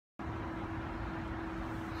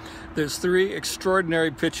There's three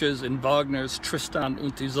extraordinary pitches in Wagner's Tristan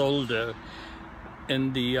und Isolde.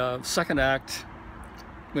 In the second act,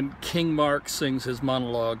 when King Mark sings his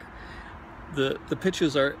monologue, the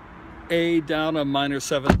pitches are A down a minor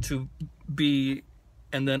 7 to B,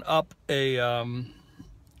 and then up a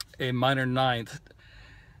minor 9th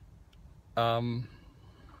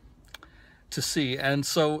to C. And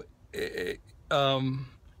so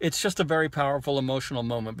it's just a very powerful emotional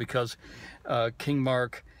moment, because King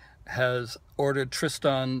Mark has ordered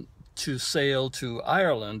Tristan to sail to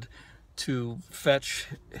Ireland to fetch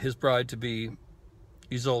his bride to be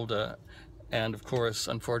Isolde, and of course,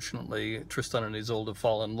 unfortunately, Tristan and Isolde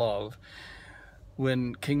fall in love.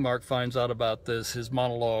 When King Mark finds out about this, his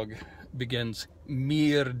monologue begins,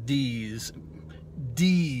 "Mir dies."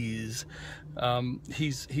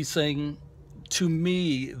 He's saying, to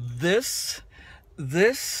me, this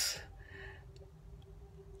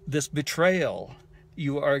betrayal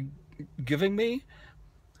you are giving me.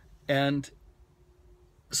 And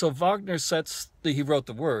so Wagner he wrote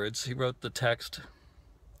the words, he wrote the text,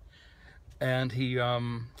 and he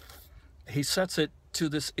sets it to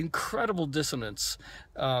this incredible dissonance,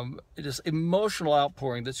 this emotional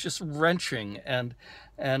outpouring that's just wrenching, and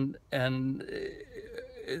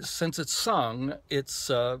since it's sung, it's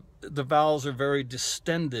the vowels are very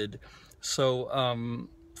distended, so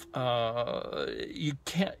you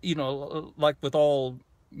can't, like with all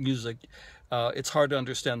music, it's hard to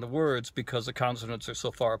understand the words because the consonants are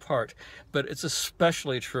so far apart. But it's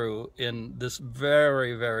especially true in this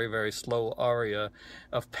very, very, very slow aria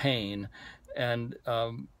of pain, and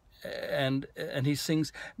he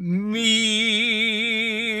sings "Mir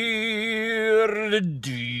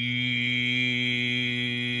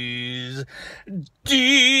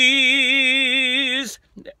dies,"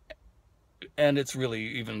 and it's really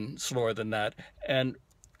even slower than that. And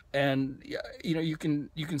you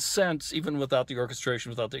can sense, even without the orchestration,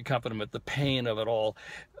 without the accompaniment, the pain of it all.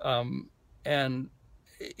 And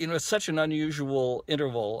it's such an unusual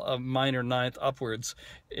interval of minor 9th upwards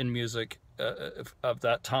in music of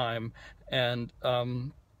that time, and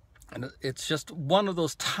it's just one of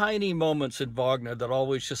those tiny moments in Wagner that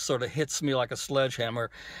always just sort of hits me like a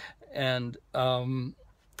sledgehammer. And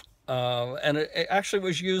it actually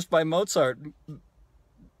was used by Mozart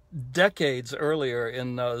decades earlier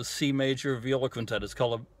in C major viola quintet. It's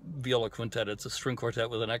called a viola quintet. It's a string quartet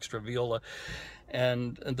with an extra viola,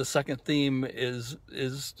 and the second theme is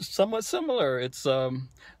somewhat similar. It's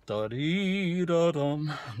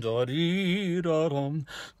da-dee-da-dum, da-dee-da-dum,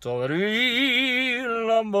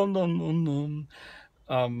 da-dee-dum-dum-dum-dum.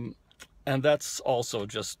 And that's also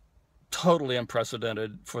just totally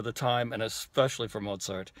unprecedented for the time, and especially for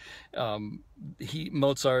Mozart.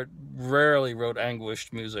 Mozart rarely wrote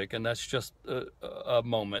anguished music, and that's just a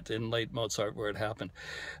moment in late Mozart where it happened.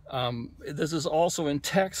 This is also in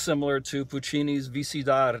text similar to Puccini's Vici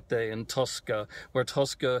d'arte in Tosca, where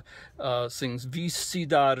Tosca sings Vici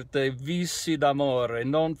d'arte, vici d'amore,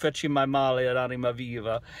 non feci mai male ad anima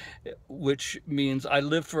viva, which means I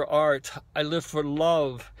live for art, I live for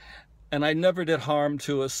love, and I never did harm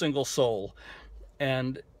to a single soul.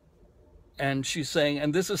 And she's saying,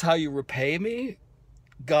 and this is how you repay me,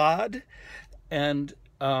 God? And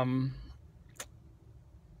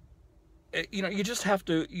you just have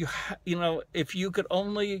to, if you could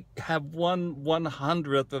only have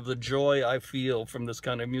 1/100th of the joy I feel from this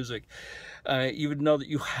kind of music, you would know that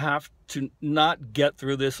you have to not get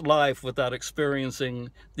through this life without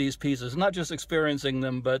experiencing these pieces. Not just experiencing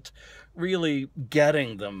them, but really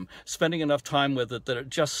getting them, spending enough time with it that it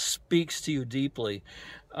just speaks to you deeply.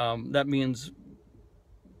 That means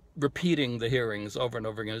repeating the hearings over and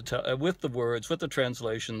over again, with the words, with the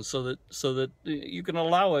translations, so that you can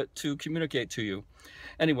allow it to communicate to you.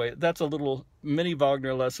 Anyway, that's a little mini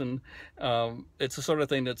Wagner lesson. It's the sort of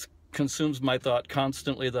thing that consumes my thought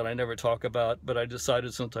constantly that I never talk about, but I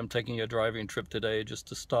decided, since I'm taking a driving trip today, just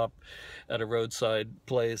to stop at a roadside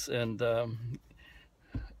place and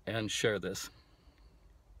share this.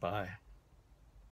 Bye.